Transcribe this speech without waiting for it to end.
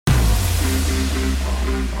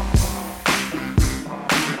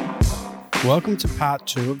Welcome to part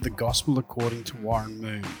 2 of the Gospel according to Warren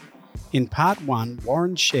Moon. In part 1,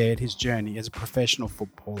 Warren shared his journey as a professional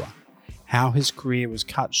footballer, how his career was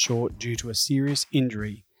cut short due to a serious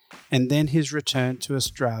injury, and then his return to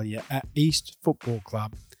Australia at East Football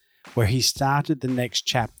Club, where he started the next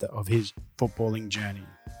chapter of his footballing journey.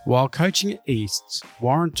 While coaching at Easts,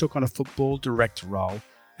 Warren took on a football director role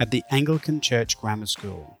at the Anglican Church Grammar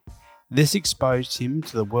School. This exposed him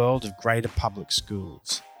to the world of greater public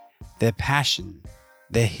schools, their passion,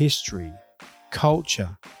 their history,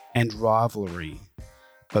 culture, and rivalry,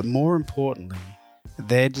 but more importantly,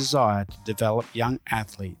 their desire to develop young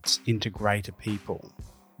athletes into greater people.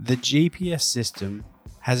 The GPS system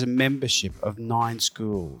has a membership of 9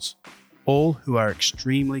 schools, all who are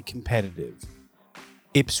extremely competitive.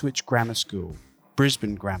 Ipswich Grammar School,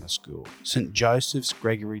 Brisbane Grammar School, St Joseph's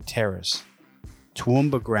Gregory Terrace,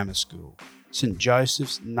 Toowoomba Grammar School, St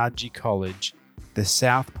Joseph's Nudgee College, the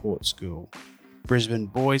Southport School, Brisbane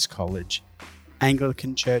Boys College,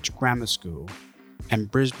 Anglican Church Grammar School,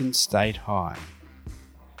 and Brisbane State High.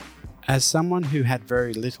 As someone who had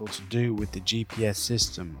very little to do with the GPS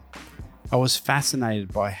system, I was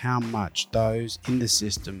fascinated by how much those in the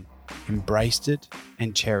system embraced it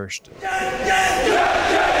and cherished it.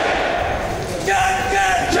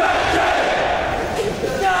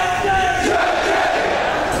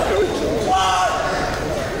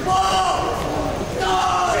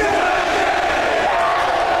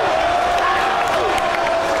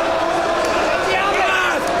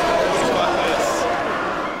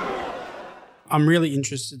 I'm really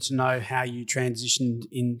interested to know how you transitioned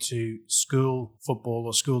into school football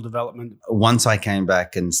or school development. Once I came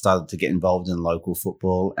back and started to get involved in local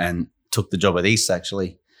football and took the job at East,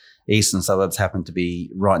 actually, Eastern Suburbs happened to be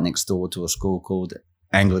right next door to a school called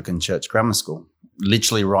Anglican Church Grammar School.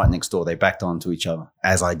 Literally right next door. They backed onto each other.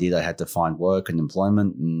 As I did, I had to find work and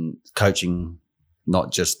employment and coaching,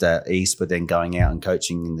 not just at East, but then going out and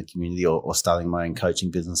coaching in the community or starting my own coaching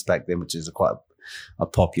business back then, which is quite a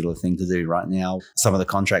popular thing to do right now. Some of the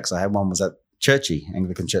contracts I had, one was at Churchie,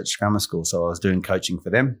 Anglican Church Grammar School. So I was doing coaching for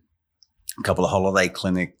them, a couple of holiday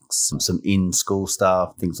clinics, some in-school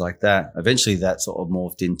stuff, things like that. Eventually that sort of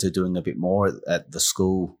morphed into doing a bit more at the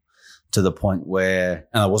school to the point where,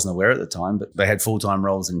 and I wasn't aware at the time, but they had full-time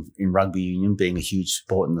roles in rugby union, being a huge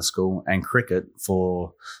sport in the school, and cricket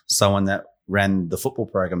for someone that ran the football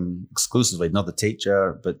program exclusively, not the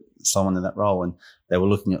teacher, but someone in that role. And they were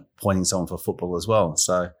looking at appointing someone for football as well.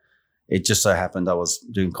 So it just so happened I was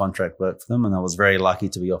doing contract work for them, and I was very lucky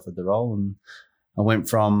to be offered the role. And I went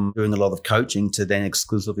from doing a lot of coaching to then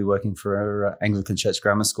exclusively working for Anglican Church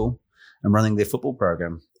Grammar School and running their football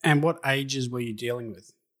program. And what ages were you dealing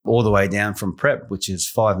with? All the way down from prep, which is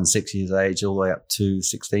 5 and 6 years age, all the way up to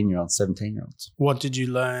 16-year-olds, 17-year-olds. What did you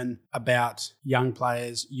learn about young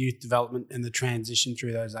players, youth development, and the transition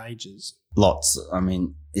through those ages? Lots. I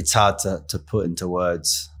mean, it's hard to put into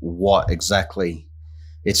words what exactly.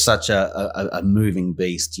 It's such a moving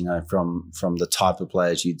beast, you know, from the type of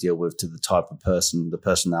players you deal with to the type of person, the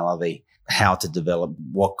personality, how to develop,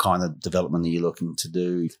 what kind of development are you looking to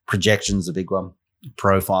do. Projection's a big one,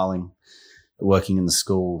 profiling. Working in the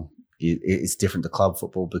school is different to club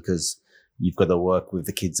football because you've got to work with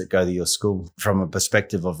the kids that go to your school from a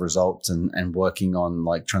perspective of results and working on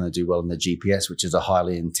like trying to do well in the GPS, which is a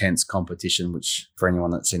highly intense competition, which for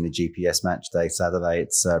anyone that's seen the GPS match day Saturday,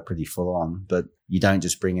 it's pretty full on. But you don't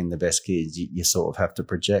just bring in the best kids, you sort of have to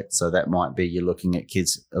project. So that might be you're looking at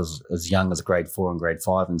kids as young as grade 4 and grade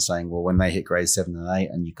 5 and saying, well, when they hit grade 7 and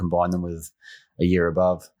 8 and you combine them with a year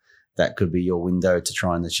above, that could be your window to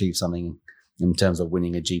try and achieve something in terms of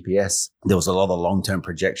winning a GPS. There was a lot of long-term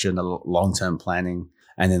projection, a long-term planning,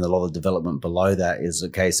 and then a lot of development below that is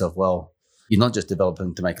a case of, well, you're not just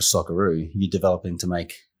developing to make a Socceroo, you're developing to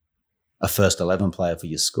make a first 11 player for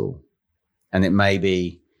your school. And it may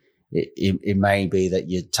be that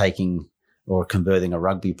you're taking or converting a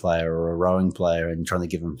rugby player or a rowing player and trying to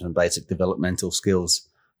give them some basic developmental skills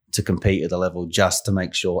to compete at a level just to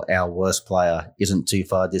make sure our worst player isn't too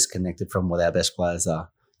far disconnected from what our best players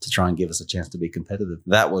are, to try and give us a chance to be competitive.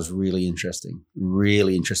 That was really interesting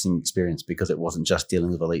experience because it wasn't just dealing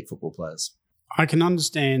with elite football players. I can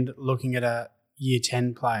understand looking at a year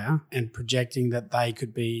 10 player and projecting that they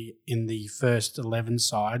could be in the first 11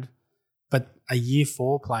 side, but a year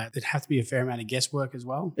 4 player, there'd have to be a fair amount of guesswork as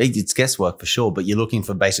well. It's guesswork for sure, but you're looking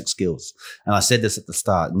for basic skills. And I said this at the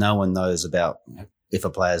start, no one knows about if a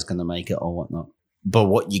player's going to make it or whatnot. But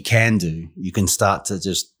what you can do, you can start to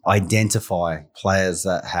just identify players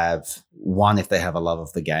that have, one, if they have a love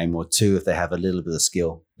of the game, or two, if they have a little bit of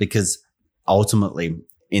skill. Because ultimately,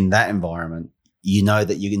 in that environment, you know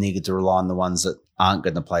that you needed to rely on the ones that aren't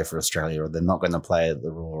going to play for Australia, or they're not going to play at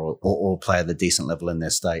the Roar, or play at a decent level in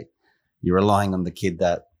their state. You're relying on the kid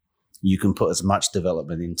that you can put as much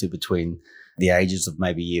development into between the ages of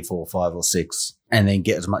maybe year 4, 5 or 6, and then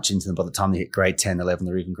get as much into them by the time they hit grade 10, 11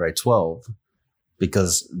 or even grade 12,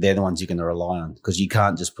 because they're the ones you're going to rely on, because you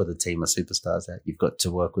can't just put a team of superstars out. You've got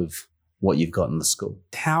to work with what you've got in the school.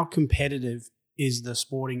 How competitive is the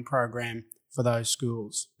sporting program for those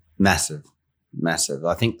schools? Massive.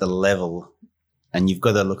 I think the level, and you've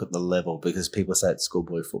got to look at the level, because people say it's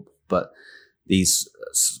schoolboy football, but these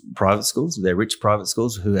private schools, they're rich private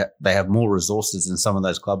schools they have more resources than some of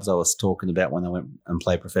those clubs I was talking about when I went and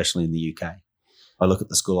played professionally in the UK. I look at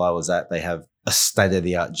the school I was at, they have a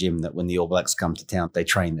state-of-the-art gym that when the All Blacks come to town, they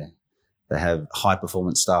train there. They have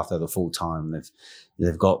high-performance staff that are full-time.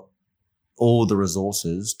 They've got all the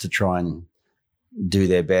resources to try and do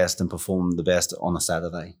their best and perform the best on a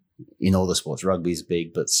Saturday in all the sports. Rugby's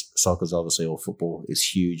big, but soccer's obviously, or football is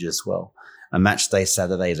huge as well. A match day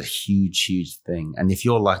Saturday is a huge, huge thing. And if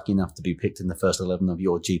you're lucky enough to be picked in the first 11 of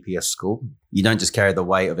your GPS school, you don't just carry the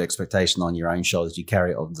weight of expectation on your own shoulders, you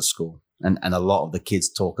carry it of the school. And a lot of the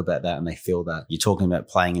kids talk about that and they feel that. You're talking about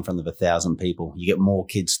playing in front of 1,000 people. You get more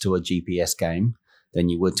kids to a GPS game than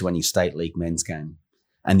you would to any state league men's game.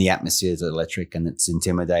 And the atmosphere is electric and it's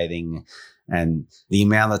intimidating. And the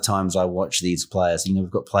amount of times I watch these players,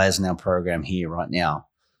 we've got players in our program here right now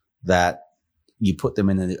that you put them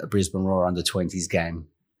in a Brisbane Roar under-20s game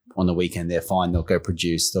on the weekend, they're fine. They'll go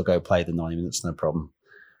produce. They'll go play the 90 minutes, no problem.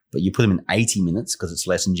 But you put them in 80 minutes, because it's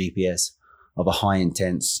less than GPS, of a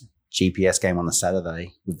high-intense GPS game on a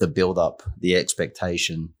Saturday with the build-up, the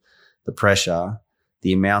expectation, the pressure,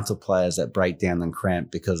 the amount of players that break down and cramp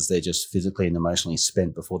because they're just physically and emotionally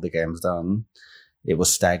spent before the game's done, it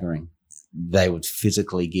was staggering. They would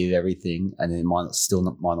physically give everything, and it might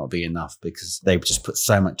not be enough, because they just put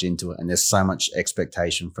so much into it, and there's so much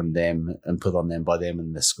expectation from them and put on them by them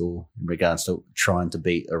and the school in regards to trying to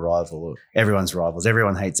beat a rival. Everyone's rivals.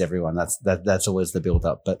 Everyone hates everyone. That's always the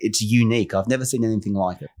build-up, but it's unique. I've never seen anything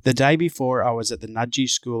like it. The day before, I was at the Nudgee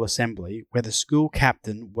School Assembly, where the school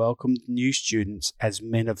captain welcomed new students as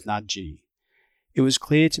Men of Nudgee. It was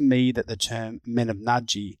clear to me that the term Men of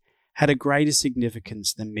Nudgee had a greater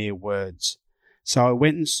significance than mere words. So I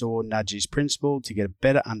went and saw Nudgee's principal to get a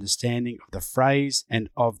better understanding of the phrase and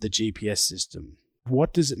of the GPS system.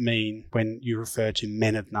 What does it mean when you refer to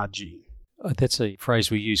Men of Nudgee? That's a phrase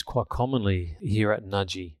we use quite commonly here at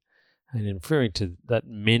Nudgee. And in referring to that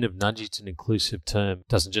Men of Nudgee, it's an inclusive term. It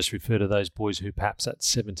doesn't just refer to those boys who perhaps at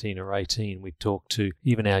 17 or 18, we talk to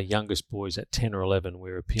even our youngest boys at 10 or 11.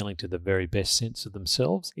 We're appealing to the very best sense of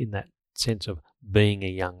themselves, in that sense of being a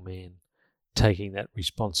young man, taking that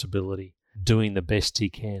responsibility, doing the best he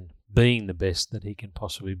can, being the best that he can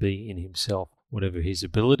possibly be in himself, whatever his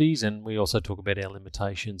abilities. And we also talk about our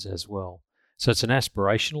limitations as well. So it's an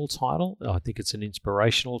aspirational title. I think it's an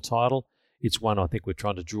inspirational title. It's one I think we're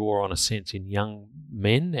trying to draw on a sense in young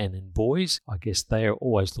men and in boys. I guess they are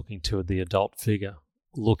always looking to the adult figure,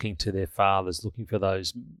 looking to their fathers, looking for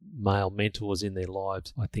those male mentors in their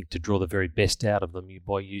lives, I think, to draw the very best out of them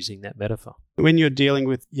by using that metaphor. When you're dealing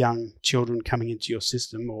with young children coming into your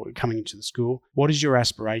system or coming into the school, what is your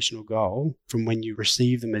aspirational goal from when you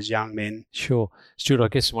receive them as young men? Sure. Stuart, I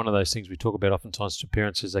guess one of those things we talk about oftentimes to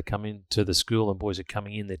parents as they come into the school, and boys are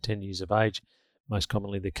coming in, they're 10 years of age. Most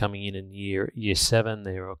commonly they're coming in year 7,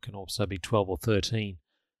 there can also be 12 or 13.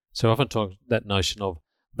 So often talk that notion of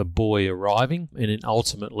the boy arriving, and then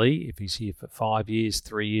ultimately, if he's here for 5 years,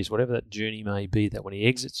 3 years, whatever that journey may be, that when he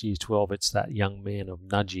exits year 12, it's that young man of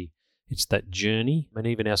Nudgee. It's that journey. And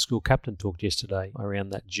even our school captain talked yesterday around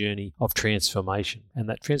that journey of transformation. And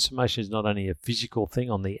that transformation is not only a physical thing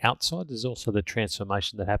on the outside, there's also the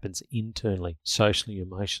transformation that happens internally, socially,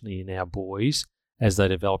 emotionally in our boys as they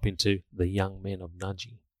develop into the young men of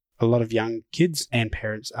Nudgee. A lot of young kids and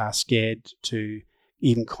parents are scared to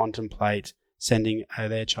even contemplate sending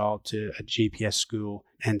their child to a GPS school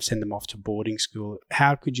and send them off to boarding school.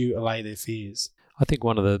 How could you allay their fears? I think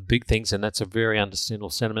one of the big things, and that's a very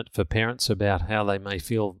understandable sentiment for parents about how they may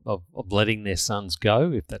feel of letting their sons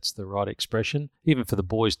go, if that's the right expression, even for the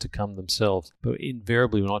boys to come themselves. But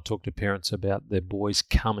invariably, when I talk to parents about their boys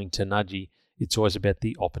coming to Nudgee, it's always about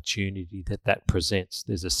the opportunity that presents.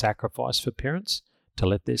 There's a sacrifice for parents to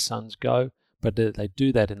let their sons go, but they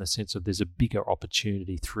do that in the sense of there's a bigger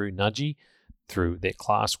opportunity through Nudgee, through their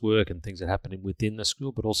classwork and things that happen within the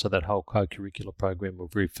school, but also that whole co-curricular program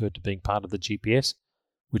we've referred to being part of the GPS,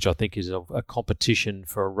 which I think is a competition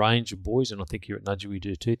for a range of boys. And I think here at Nudgee we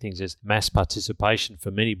do two things. There's mass participation for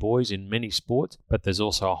many boys in many sports, but there's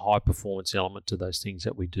also a high performance element to those things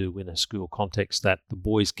that we do in a school context, that the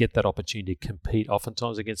boys get that opportunity to compete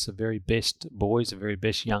oftentimes against the very best boys, the very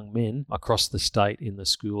best young men across the state in the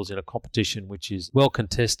schools in a competition which is well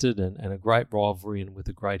contested and a great rivalry and with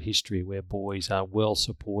a great history, where boys are well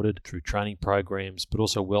supported through training programs, but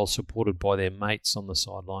also well supported by their mates on the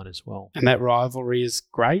sideline as well. And that rivalry is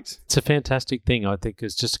great. It's a fantastic thing. I think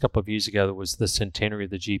it's just a couple of years ago, there was the centenary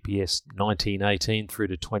of the GPS, 1918 through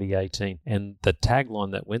to 2018. And the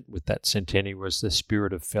tagline that went with that centenary was the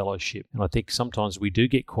spirit of fellowship. And I think sometimes we do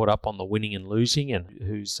get caught up on the winning and losing and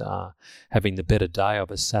who's having the better day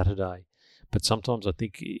of a Saturday. But sometimes I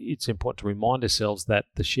think it's important to remind ourselves that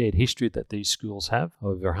the shared history that these schools have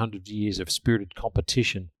over 100 years of spirited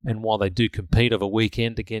competition, and while they do compete of a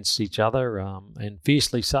weekend against each other, and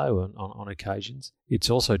fiercely so on occasions, it's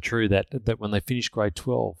also true that when they finish grade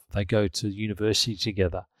 12, they go to university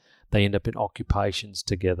together. They end up in occupations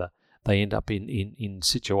together. They end up in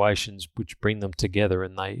situations which bring them together,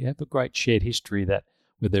 and they have a great shared history that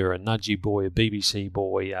whether they're a Nudgee boy, a BBC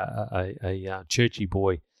boy, a Churchy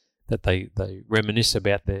boy, that they reminisce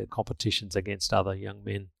about their competitions against other young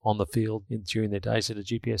men on the field during their days at a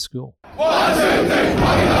GPS school. 1, 2, 3,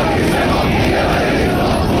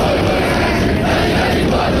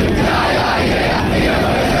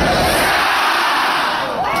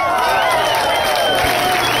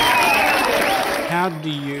 How do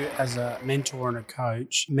you, as a mentor and a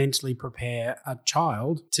coach, mentally prepare a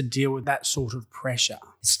child to deal with that sort of pressure?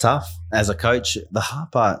 It's tough. As a coach, the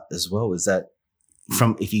hard part as well is that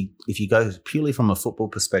if you go purely from a football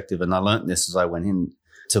perspective, and I learned this as I went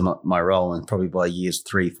into my role, and probably by years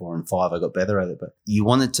 3, 4, and 5, I got better at it. But you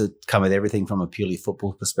wanted to come at everything from a purely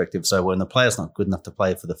football perspective. So when the player's not good enough to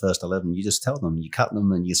play for the first 11, you just tell them, you cut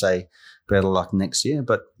them, and you say, better luck next year.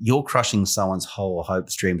 But you're crushing someone's whole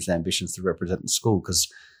hopes, dreams, and ambitions to represent the school, because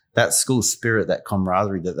that school spirit, that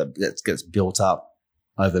camaraderie that gets built up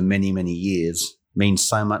over many, many years means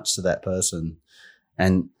so much to that person.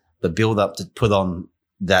 And the build up to put on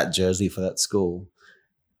that jersey for that school,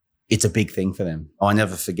 it's a big thing for them. I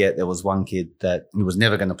never forget, there was one kid that he was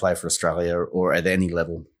never going to play for Australia or at any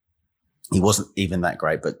level. He wasn't even that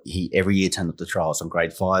great, but he every year turned up to trials on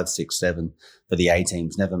grade 5, 6, 7 for the A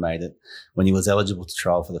teams, never made it. When he was eligible to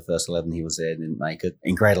trial for the first 11, he was there, didn't make it.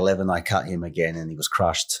 In grade 11, I cut him again, and he was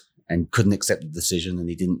crushed and couldn't accept the decision, and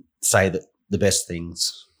he didn't say the best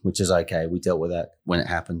things, which is okay. We dealt with that when it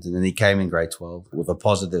happened. And then he came in grade 12 with a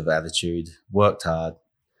positive attitude, worked hard.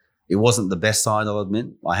 It wasn't the best side, I'll admit,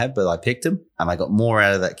 I had, but I picked him, and I got more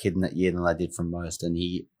out of that kid in that year than I did from most. And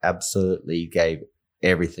he absolutely gave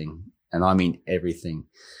everything, and I mean everything.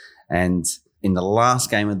 And in the last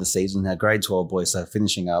game of the season, our grade 12 boy, so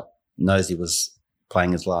finishing up, knows he was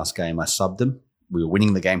playing his last game. I subbed him. We were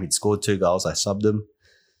winning the game. He'd scored 2 goals. I subbed him.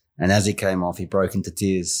 And as he came off, he broke into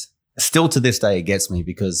tears. Still to this day, it gets me,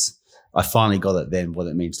 because I finally got it then, what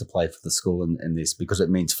it means to play for the school and this, because it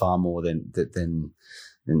means far more than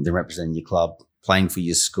representing your club, playing for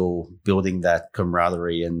your school, building that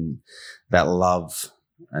camaraderie and that love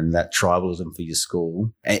and that tribalism for your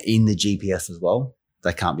school in the GPS as well.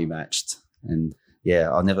 They can't be matched. And yeah,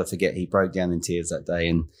 I'll never forget, he broke down in tears that day,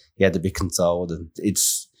 and he had to be consoled. And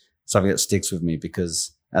it's something that sticks with me,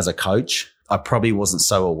 because as a coach, I probably wasn't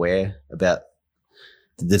so aware about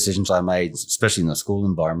the decisions I made, especially in the school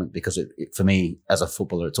environment, because for me as a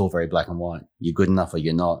footballer, it's all very black and white. You're good enough or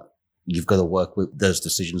you're not. You've got to work with those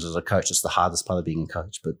decisions as a coach. It's the hardest part of being a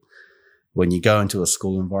coach. But when you go into a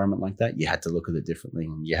school environment like that, you had to look at it differently,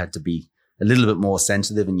 and you had to be a little bit more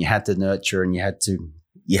sensitive, and you had to nurture, and you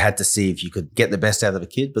had to see if you could get the best out of a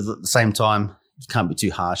kid. But at the same time, you can't be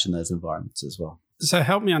too harsh in those environments as well. So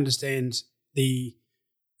help me understand the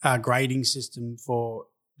grading system for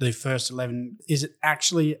the first 11. Is it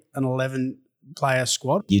actually an 11-player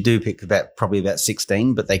squad? You do pick probably about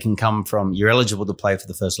 16, but they can come from, you're eligible to play for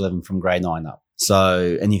the first 11 from grade 9 up.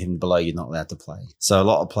 So anything below, you're not allowed to play. So a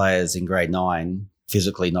lot of players in grade 9,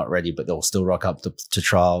 physically not ready, but they'll still rock up to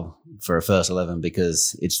trial for a first 11,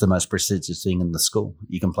 because it's the most prestigious thing in the school.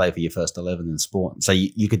 You can play for your first 11 in sport. So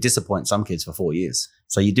you could disappoint some kids for 4 years.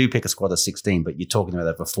 So you do pick a squad of 16, but you're talking about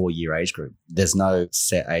over a 4-year age group. There's no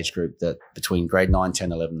set age group that between grade 9,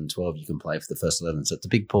 10, 11, and 12, you can play for the first 11. So it's a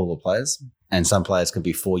big pool of players. And some players can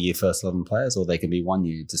be 4-year first 11 players, or they can be 1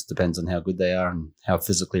 year. It just depends on how good they are and how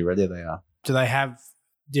physically ready they are. Do they have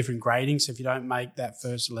different gradings if you don't make that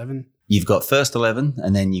first 11? You've got first 11,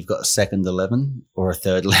 and then you've got a second 11 or a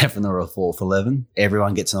third 11 or a fourth 11.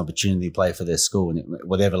 Everyone gets an opportunity to play for their school, and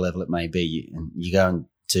whatever level it may be. You go and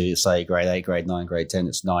to say grade 8, grade 9, grade 10,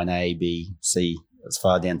 it's 9A, B, C, it's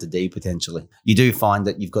far down to D potentially. You do find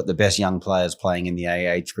that you've got the best young players playing in the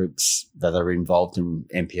A age groups that are involved in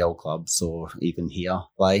NPL clubs or even here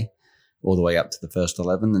play all the way up to the first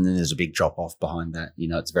 11. And then there's a big drop off behind that. You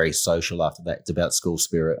know, it's very social after that. It's about school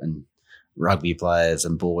spirit and rugby players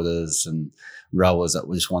and boarders and rowers that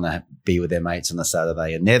just want to be with their mates on a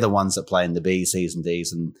Saturday. And they're the ones that play in the B's, C's and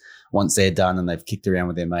D's. And once they're done and they've kicked around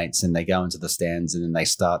with their mates and they go into the stands and then they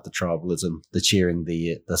start the tribalism, the cheering,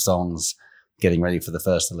 the songs, getting ready for the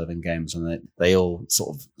first 11 games. And they all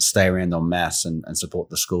sort of stay around en masse and support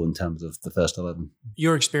the school in terms of the first 11.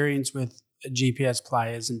 Your experience with GPS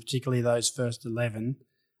players, and particularly those first 11,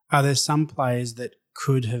 are there some players that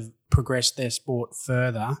could have progressed their sport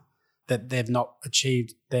further that they've not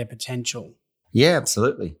achieved their potential? Yeah,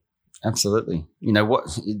 absolutely. Absolutely. You know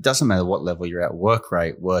what? It doesn't matter what level you're at. Work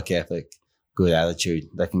rate, work ethic, good attitude,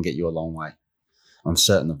 they can get you a long way. I'm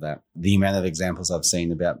certain of that. The amount of examples I've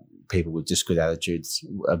seen about people with just good attitudes,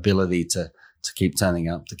 ability to keep turning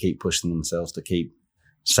up, to keep pushing themselves, to keep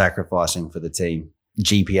sacrificing for the team.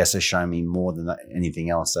 GPS has shown me more than anything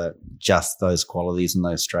else that just those qualities and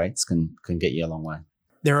those traits can get you a long way.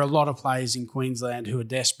 There are a lot of players in Queensland who are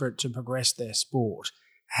desperate to progress their sport.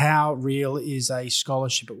 How real is a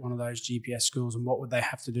scholarship at one of those GPS schools, and what would they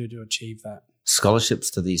have to do to achieve that? Scholarships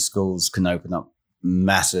to these schools can open up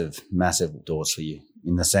massive, massive doors for you,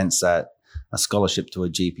 in the sense that a scholarship to a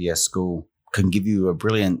GPS school can give you a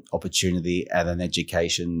brilliant opportunity at an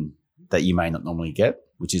education that you may not normally get,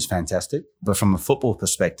 which is fantastic. But from a football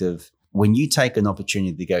perspective, when you take an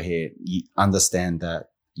opportunity to go here, you understand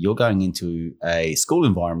that you're going into a school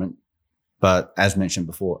environment, but as mentioned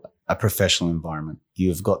before, a professional environment.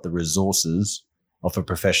 You've got the resources of a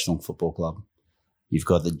professional football club. You've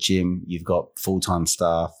got the gym, you've got full-time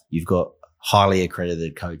staff, you've got highly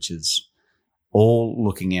accredited coaches, all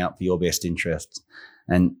looking out for your best interests.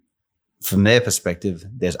 And from their perspective,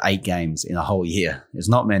 there's 8 games in a whole year. It's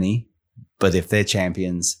not many, but if they're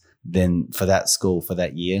champions, then for that school, for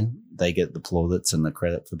that year, they get the plaudits and the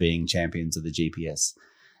credit for being champions of the GPS.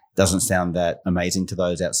 Doesn't sound that amazing to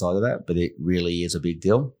those outside of that, but it really is a big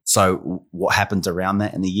deal. So what happens around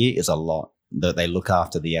that in the year is a lot. That they look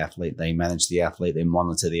after the athlete, they manage the athlete, they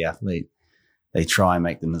monitor the athlete, they try and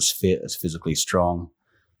make them as fit, as physically strong.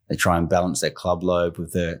 They try and balance their club load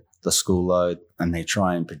with the school load, and they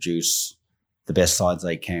try and produce the best sides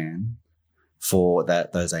they can for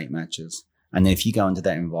those 8 matches. And if you go into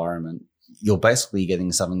that environment, you're basically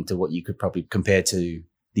getting something to what you could probably compare to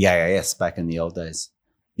the AAS back in the old days.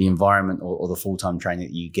 The environment or the full-time training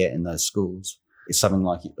that you get in those schools is something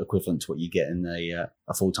like equivalent to what you get in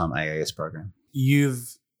a full-time AAS program.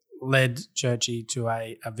 You've led Churchy to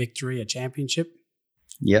a victory, a championship.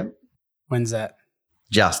 Yep. When's that?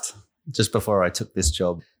 Just before I took this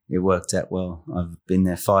job. It worked out well. I've been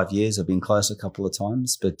there 5 years. I've been close a couple of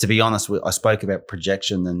times. But to be honest, I spoke about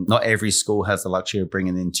projection, and not every school has the luxury of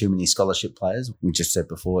bringing in too many scholarship players. We just said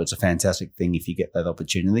before, it's a fantastic thing if you get that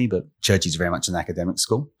opportunity. But Churchy's very much an academic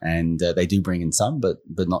school, and they do bring in some, but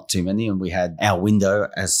not too many. And we had our window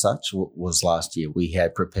as such was last year. We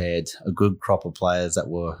had prepared a good crop of players that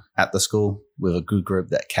were at the school with a good group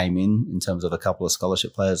that came in terms of a couple of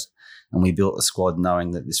scholarship players. And we built a squad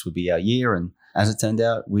knowing that this would be our year. And as it turned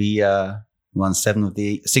out, we won 6 of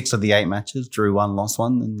the 8 matches, drew 1, lost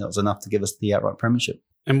 1, and that was enough to give us the outright premiership.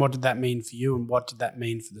 And what did that mean for you, and what did that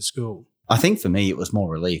mean for the school? I think for me, it was more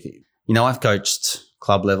relief. You know, I've coached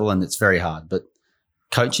club level and it's very hard, but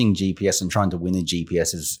coaching GPS and trying to win a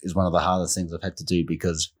GPS is one of the hardest things I've had to do,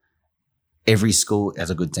 because every school has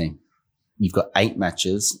a good team. You've got 8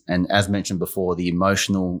 matches, and as mentioned before, the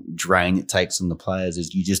emotional drain it takes on the players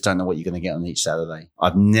is you just don't know what you're going to get on each Saturday.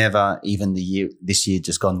 I've never, even this year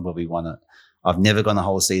just gone where we won it, I've never gone a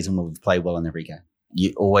whole season where we've played well in every game.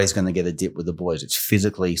 You're always going to get a dip with the boys. It's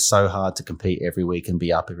physically so hard to compete every week and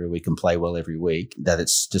be up every week and play well every week that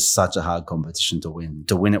it's just such a hard competition to win.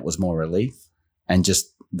 To win it was more relief and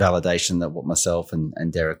just validation that what myself and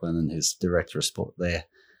Derek Lennon, who's director of sport there,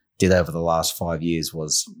 did over the last 5 years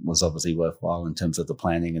was obviously worthwhile in terms of the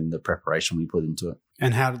planning and the preparation we put into it.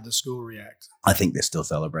 And how did the school react? I think they're still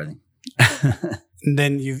celebrating. And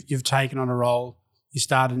then you've taken on a role. You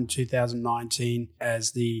started in 2019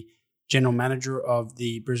 as the general manager of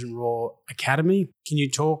the Brisbane Roar Academy. Can you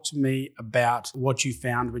talk to me about what you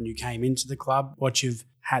found when you came into the club, what you've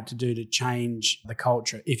had to do to change the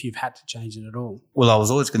culture, if you've had to change it at all? Well, I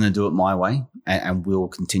was always going to do it my way, and will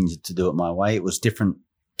continue to do it my way. It was different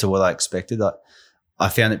to what I expected. I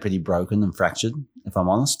found it pretty broken and fractured, if I'm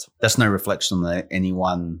honest. That's no reflection on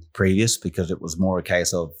anyone previous, because it was more a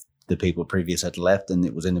case of the people previous had left and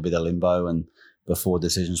it was in a bit of limbo, and before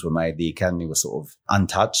decisions were made, the academy was sort of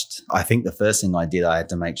untouched. I think the first thing I did, I had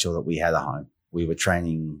to make sure that we had a home. We were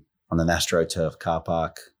training on an AstroTurf car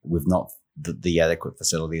park with not the adequate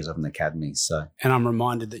facilities of an academy. So, and I'm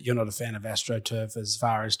reminded that you're not a fan of AstroTurf as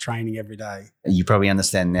far as training every day. You probably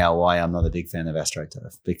understand now why I'm not a big fan of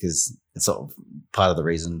AstroTurf, because it's sort of part of the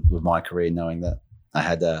reason with my career, knowing that I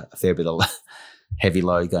had a fair bit of heavy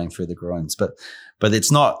load going through the groins. But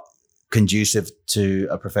it's not conducive to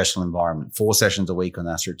a professional environment. 4 sessions a week on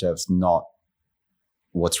AstroTurf is not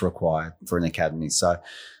what's required for an academy. So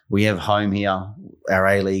we have home here. Our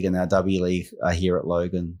A-League and our W-League are here at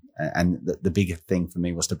Logan. And the big thing for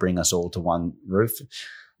me was to bring us all to one roof,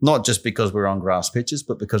 not just because we're on grass pitches,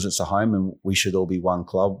 but because it's a home and we should all be one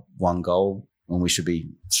club, one goal, and we should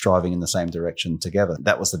be striving in the same direction together.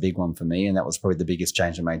 That was the big one for me, and that was probably the biggest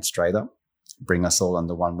change I made straight up, bring us all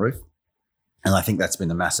under one roof. And I think that's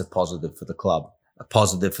been a massive positive for the club, a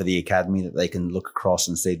positive for the academy, that they can look across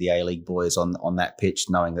and see the A-League boys on that pitch,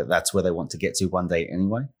 knowing that that's where they want to get to one day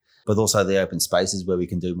anyway. But also the open spaces where we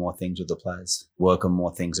can do more things with the players, work on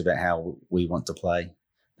more things about how we want to play,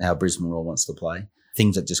 how Brisbane Roar wants to play,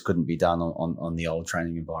 things that just couldn't be done on the old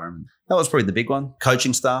training environment. That was probably the big one.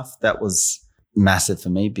 Coaching staff, that was massive for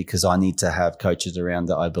me, because I need to have coaches around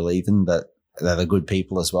that I believe in, that are good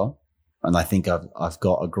people as well. And I think I've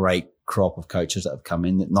got a great crop of coaches that have come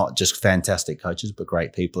in, not just fantastic coaches, but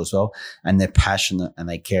great people as well. And they're passionate and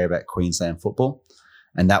they care about Queensland football.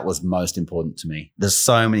 And that was most important to me. There's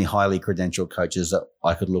so many highly credentialed coaches that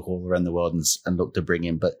I could look all around the world and look to bring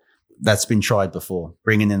in, but that's been tried before.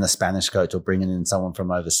 Bringing in a Spanish coach or bringing in someone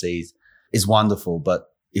from overseas is wonderful, but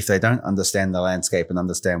if they don't understand the landscape and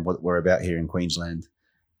understand what we're about here in Queensland,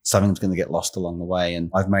 something's going to get lost along the way.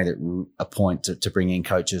 And I've made it a point to bring in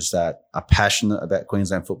coaches that are passionate about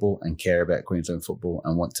Queensland football and care about Queensland football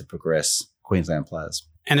and want to progress Queensland players.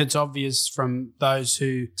 And it's obvious from those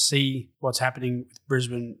who see what's happening with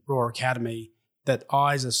Brisbane Roar Academy that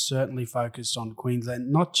eyes are certainly focused on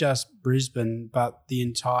Queensland, not just Brisbane, but the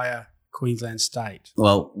entire Queensland state.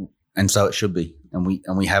 Well, and so it should be. And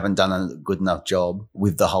we haven't done a good enough job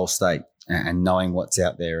with the whole state and knowing what's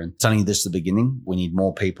out there. And it's only this the beginning. We need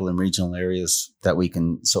more people in regional areas that we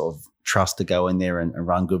can sort of trust to go in there and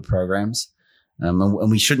run good programs.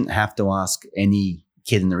 And we shouldn't have to ask any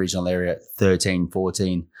kid in the regional area at 13,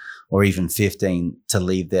 14, or even 15 to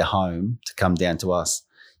leave their home to come down to us.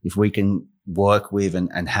 If we can work with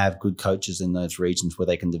and have good coaches in those regions where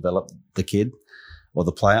they can develop the kid or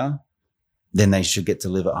the player, then they should get to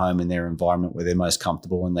live at home in their environment where they're most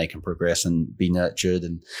comfortable and they can progress and be nurtured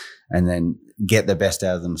and then get the best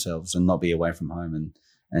out of themselves and not be away from home.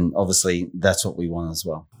 And obviously that's what we want as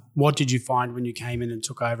well. What did you find when you came in and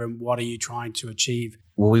took over, and what are you trying to achieve?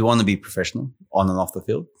 Well, we want to be professional on and off the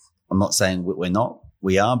field. I'm not saying we're not.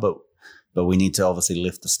 We are, but we need to obviously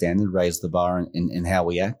lift the standard, raise the bar in how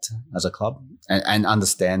we act as a club, and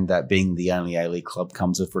understand that being the only A-League club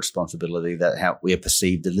comes with responsibility, that how we are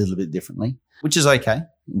perceived a little bit differently, which is okay.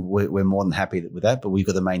 We're more than happy with that, but we've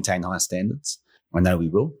got to maintain high standards. I know we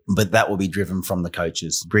will, but that will be driven from the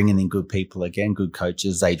coaches. Bringing in good people, again, good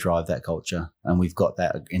coaches, they drive that culture, and we've got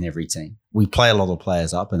that in every team. We play a lot of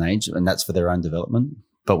players up in age, and that's for their own development,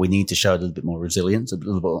 but we need to show a little bit more resilience, a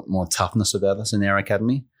little bit more toughness about us in our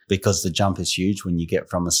academy, because the jump is huge when you get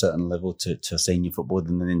from a certain level to senior football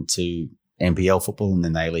and then into NPL football and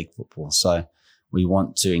then A-League football. So we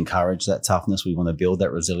want to encourage that toughness. We want to build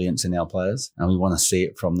that resilience in our players, and we want to see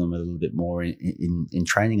it from them a little bit more in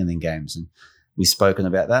training and in games. And we've spoken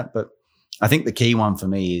about that, but I think the key one for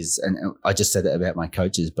me is, and I just said it about my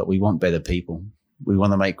coaches, but we want better people. We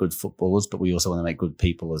want to make good footballers, but we also want to make good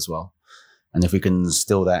people as well. And if we can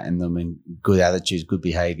instill that in them, in good attitudes, good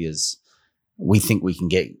behaviours, we think we can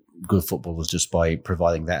get good footballers just by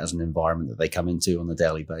providing that as an environment that they come into on a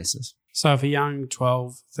daily basis. So if a young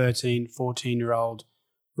 12, 13, 14-year-old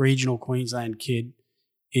regional Queensland kid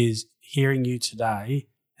is hearing you today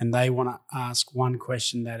and they want to ask one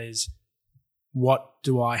question, that is, what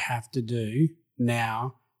do I have to do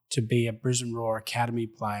now to be a Brisbane Roar Academy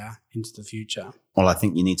player into the future? Well, I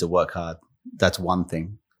think you need to work hard. That's one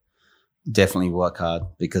thing. Definitely work hard,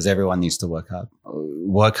 because everyone needs to work hard.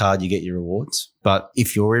 Work hard, you get your rewards. But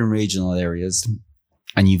if you're in regional areas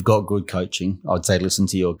and you've got good coaching, I would say listen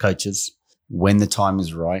to your coaches when the time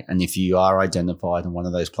is right. And if you are identified and one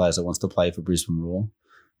of those players that wants to play for Brisbane Roar,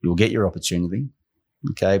 you'll get your opportunity.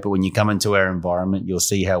 Okay. But when you come into our environment, you'll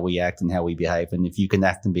see how we act and how we behave. And if you can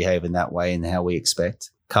act and behave in that way and how we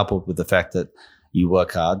expect, coupled with the fact that you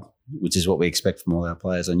work hard, which is what we expect from all our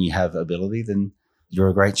players, and you have ability, then you're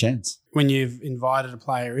a great chance. When you've invited a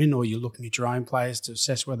player in, or you're looking at your own players to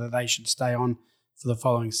assess whether they should stay on for the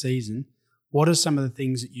following season, What are some of the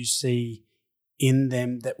things that you see in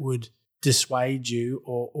them that would dissuade you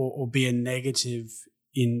or be a negative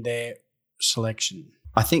in their selection?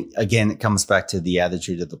 I think, again, it comes back to the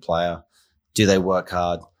attitude of the player. Do they work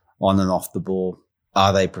hard on and off the ball?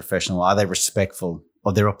 Are they professional? Are they respectful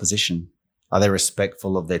of their opposition? Are they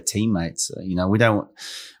respectful of their teammates?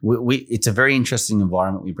 It's a very interesting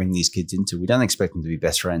environment we bring these kids into. We don't expect them to be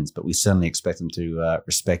best friends, but we certainly expect them to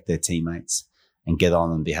respect their teammates and get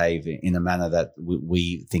on and behave in a manner that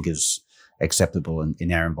we think is acceptable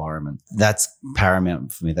in our environment. That's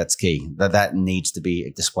paramount for me. That's key. That needs to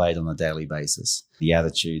be displayed on a daily basis. The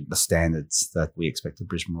attitude, the standards that we expect of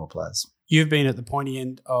Brisbane Roar players. You've been at the pointy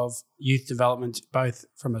end of youth development, both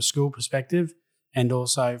from a school perspective and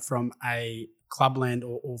also from a clubland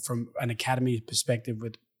or from an academy perspective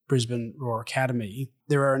with Brisbane Roar Academy.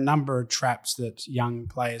 There are a number of traps that young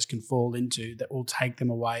players can fall into that will take them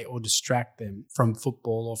away or distract them from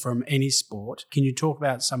football or from any sport. Can you talk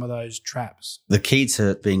about some of those traps? The key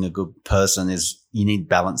to being a good person is you need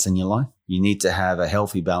balance in your life. You need to have a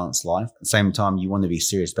healthy, balanced life. At the same time, you want to be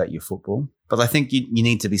serious about your football. But I think you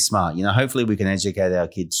need to be smart. Hopefully we can educate our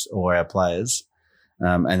kids or our players,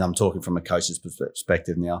 and I'm talking from a coach's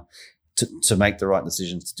perspective now, to make the right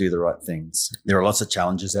decisions, to do the right things. There are lots of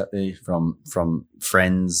challenges out there from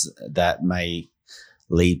friends that may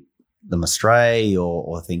lead them astray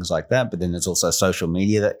or things like that. But then there's also social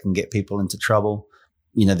media that can get people into trouble.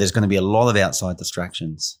 There's going to be a lot of outside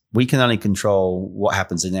distractions. We can only control what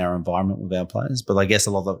happens in our environment with our players, but I guess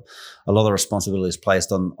a lot of responsibility is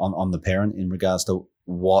placed on the parent in regards to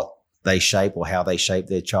what they shape or how they shape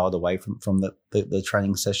their child away from the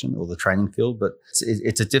training session or the training field. But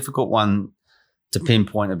it's a difficult one to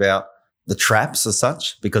pinpoint about the traps as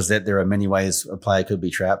such, because there are many ways a player could be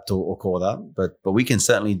trapped or caught up. But we can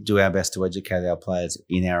certainly do our best to educate our players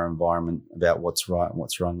in our environment about what's right and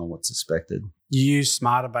what's wrong and what's expected. You use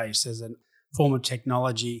SmarterBase as a form of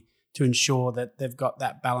technology to ensure that they've got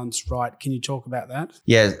that balance right. Can you talk about that?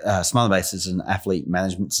 Yeah, SmarterBase is an athlete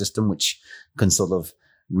management system which can sort of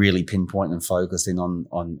really pinpoint and focus in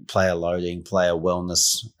on player loading, player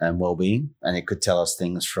wellness and well-being. And it could tell us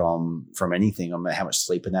things from anything, on how much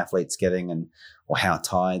sleep an athlete's getting or how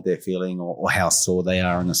tired they're feeling or how sore they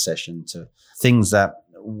are in a session, to things that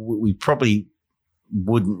we probably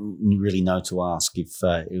wouldn't really know to ask if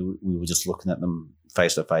we were just looking at them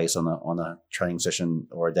face to face on a training session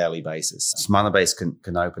or a daily basis. SmarterBase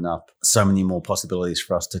can open up so many more possibilities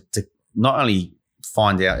for us to not only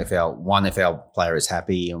find out if our player is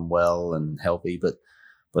happy and well and healthy,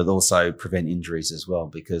 but also prevent injuries as well,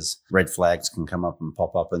 because red flags can come up and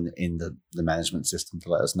pop up in the management system to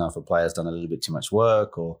let us know if a player's done a little bit too much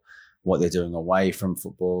work or what they're doing away from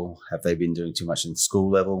football. Have they been doing too much in school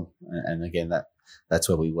level? And again, that's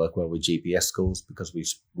where we work well with GPS schools, because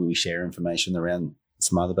we share information around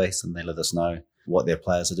SmarterBase and they let us know what their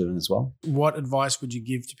players are doing as well. What advice would you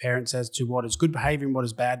give to parents as to what is good behaviour and what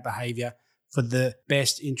is bad behaviour for the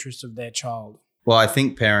best interest of their child? Well, I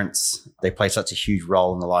think parents, they play such a huge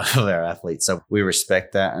role in the life of our athletes. So we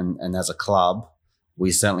respect that. And as a club,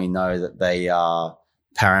 we certainly know that they are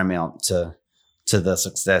paramount to the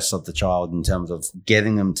success of the child in terms of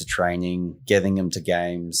getting them to training, getting them to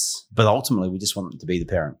games. But ultimately, we just want them to be the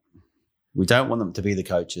parent. We don't want them to be the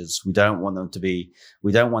coaches. We don't want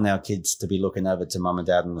our kids to be looking over to mum and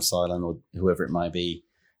dad on the sideline or whoever it may be,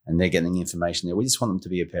 and they're getting information there. We just want them to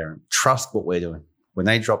be a parent. Trust what we're doing. When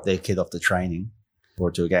they drop their kid off to training or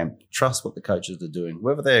to a game, trust what the coaches are doing,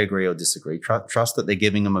 whether they agree or disagree. Trust that they're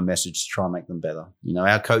giving them a message to try and make them better.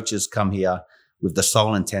 Our coaches come here with the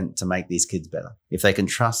sole intent to make these kids better. If they can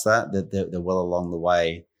trust that they're well along the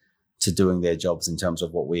way to doing their jobs in terms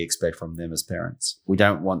of what we expect from them as parents. We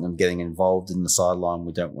don't want them getting involved in the sideline.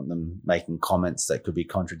 We don't want them making comments that could be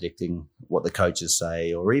contradicting what the coaches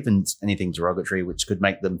say, or even anything derogatory, which could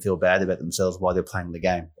make them feel bad about themselves while they're playing the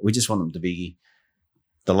game. We just want them to be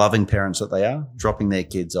the loving parents that they are, dropping their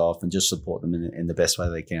kids off and just support them in the best way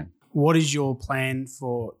they can. What is your plan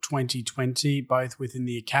for 2020, both within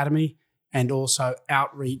the academy and also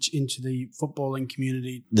outreach into the footballing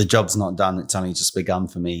community? The job's not done. It's only just begun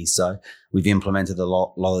for me. So we've implemented a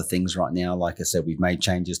lot of things right now. Like I said, we've made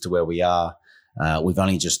changes to where we are. We've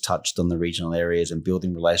only just touched on the regional areas and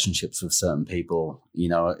building relationships with certain people,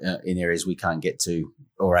 in areas we can't get to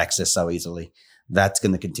or access so easily. That's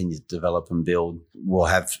going to continue to develop and build. We'll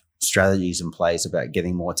have strategies in place about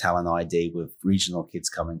getting more talent ID with regional kids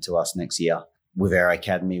coming to us next year. With our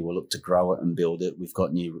academy, we'll look to grow it and build it. We've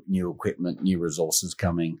got new equipment, new resources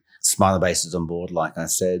coming. SmarterBase is on board, like I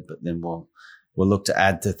said, but then we'll look to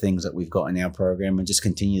add to things that we've got in our program and just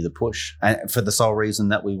continue the push. And for the sole reason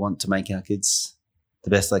that we want to make our kids the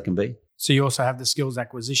best they can be. So you also have the skills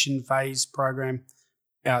acquisition phase program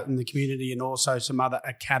out in the community, and also some other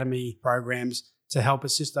academy programs to help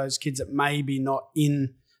assist those kids that maybe not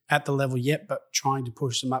in at the level yet, but trying to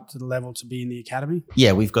push them up to the level to be in the academy?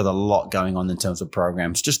 Yeah, we've got a lot going on in terms of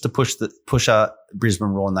programs just to push our Brisbane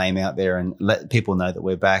Roar name out there and let people know that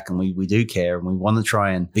we're back and we do care, and we want to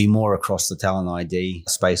try and be more across the talent ID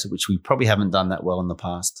space, which we probably haven't done that well in the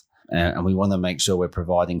past. And we want to make sure we're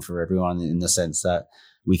providing for everyone in the sense that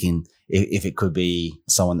we can, if it could be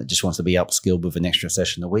someone that just wants to be upskilled with an extra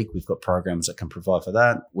session a week, we've got programs that can provide for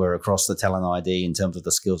that. We're across the talent ID in terms of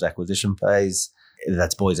the skills acquisition phase.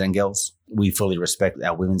 That's boys and girls. We fully respect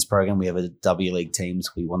our women's program. We have a W League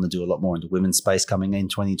teams. We want to do a lot more into women's space coming in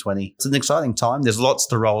 2020. It's an exciting time. There's lots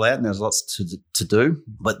to roll out and there's lots to do.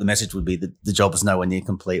 But the message would be that the job is nowhere near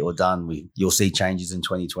complete or done. You'll see changes in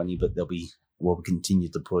 2020, but we'll continue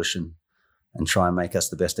to push and try and make us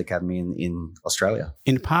the best academy in Australia.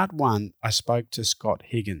 In part 1, I spoke to Scott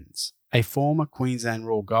Higgins, a former Queensland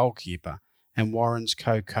Roar goalkeeper and Warren's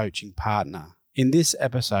co-coaching partner. In this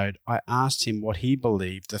episode, I asked him what he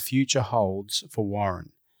believed the future holds for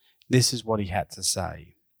Warren. This is what he had to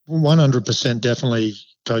say. 100% definitely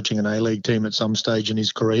coaching an A-League team at some stage in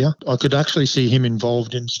his career. I could actually see him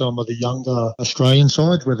involved in some of the younger Australian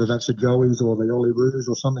sides, whether that's the Joeys or the Olyroos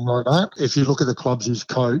or something like that. If you look at the clubs he's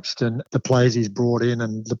coached and the players he's brought in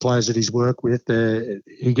and the players that he's worked with,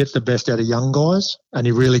 he gets the best out of young guys and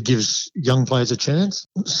he really gives young players a chance.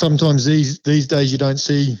 Sometimes these days you don't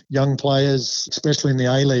see young players, especially in the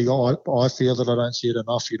A-League. I feel that I don't see it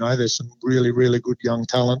enough. There's some really, really good young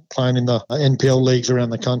talent playing in the NPL leagues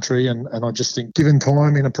around the country, and I just think given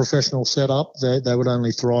time in a professional setup, they would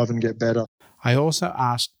only thrive and get better. I also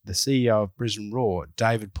asked the CEO of Brisbane Roar,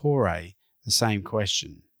 David Poray, the same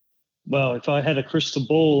question. Well, if I had a crystal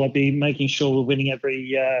ball, I'd be making sure we're winning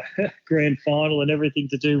every grand final and everything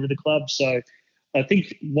to do with the club. So I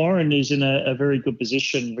think Warren is in a very good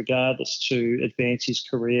position regardless to advance his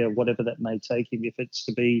career, whatever that may take him, if it's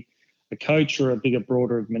to be a coach or a bigger,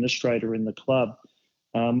 broader administrator in the club.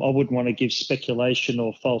 I wouldn't want to give speculation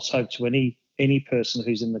or false hope to any person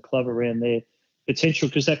who's in the club around their potential,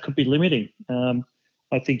 because that could be limiting.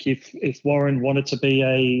 I think if Warren wanted to be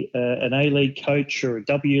an A-League coach or a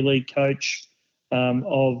W League coach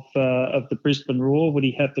of the Brisbane Roar, would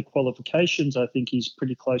he have the qualifications? I think he's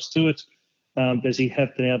pretty close to it. Does he have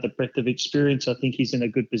now the breadth of experience? I think he's in a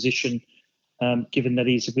good position, given that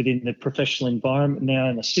he's within the professional environment now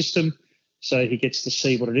in the system, so he gets to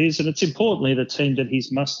see what it is. And it's importantly the team that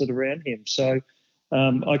he's mustered around him. So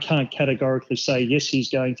I can't categorically say, yes, he's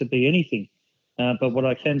going to be anything. But what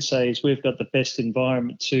I can say is we've got the best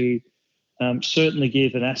environment to certainly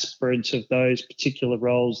give an aspirant of those particular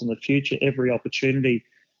roles in the future every opportunity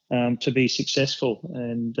to be successful.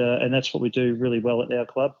 And that's what we do really well at our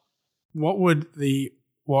club. What would the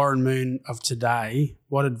Warren Moon of today,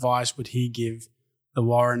 what advice would he give the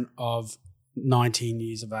Warren of 19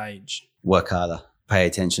 years of age? Work harder. Pay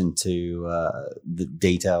attention to the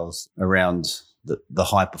details around the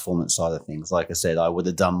high performance side of things. Like I said, I would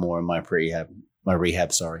have done more in my rehab. I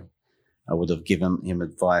would have given him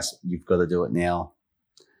advice. You've got to do it now.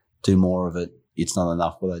 Do more of it. It's not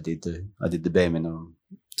enough what I did do. I did the bare minimum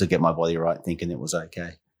to get my body right, thinking it was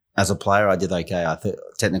okay. As a player, I did okay.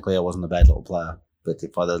 Technically, I wasn't a bad little player. But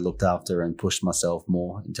if I'd have looked after and pushed myself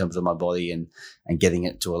more in terms of my body and getting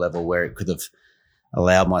it to a level where it could have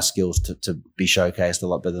allowed my skills to be showcased a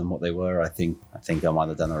lot better than what they were, I think I might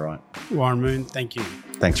have done all right. Warren Moon, thank you.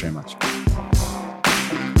 Thanks very much.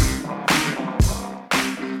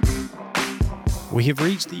 We have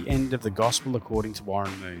reached the end of the Gospel According to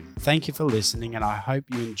Warren Moon. Thank you for listening, and I hope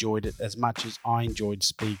you enjoyed it as much as I enjoyed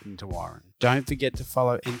speaking to Warren. Don't forget to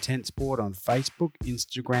follow Intent Sport on Facebook,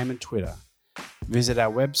 Instagram and Twitter. Visit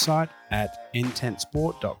our website at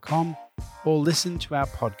intentsport.com or listen to our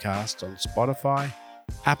podcast on Spotify,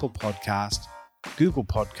 Apple Podcast, Google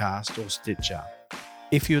Podcast or Stitcher.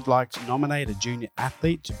 If you'd like to nominate a junior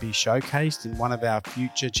athlete to be showcased in one of our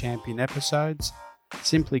future champion episodes,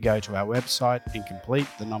 simply go to our website and complete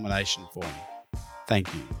the nomination form.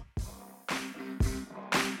 Thank you.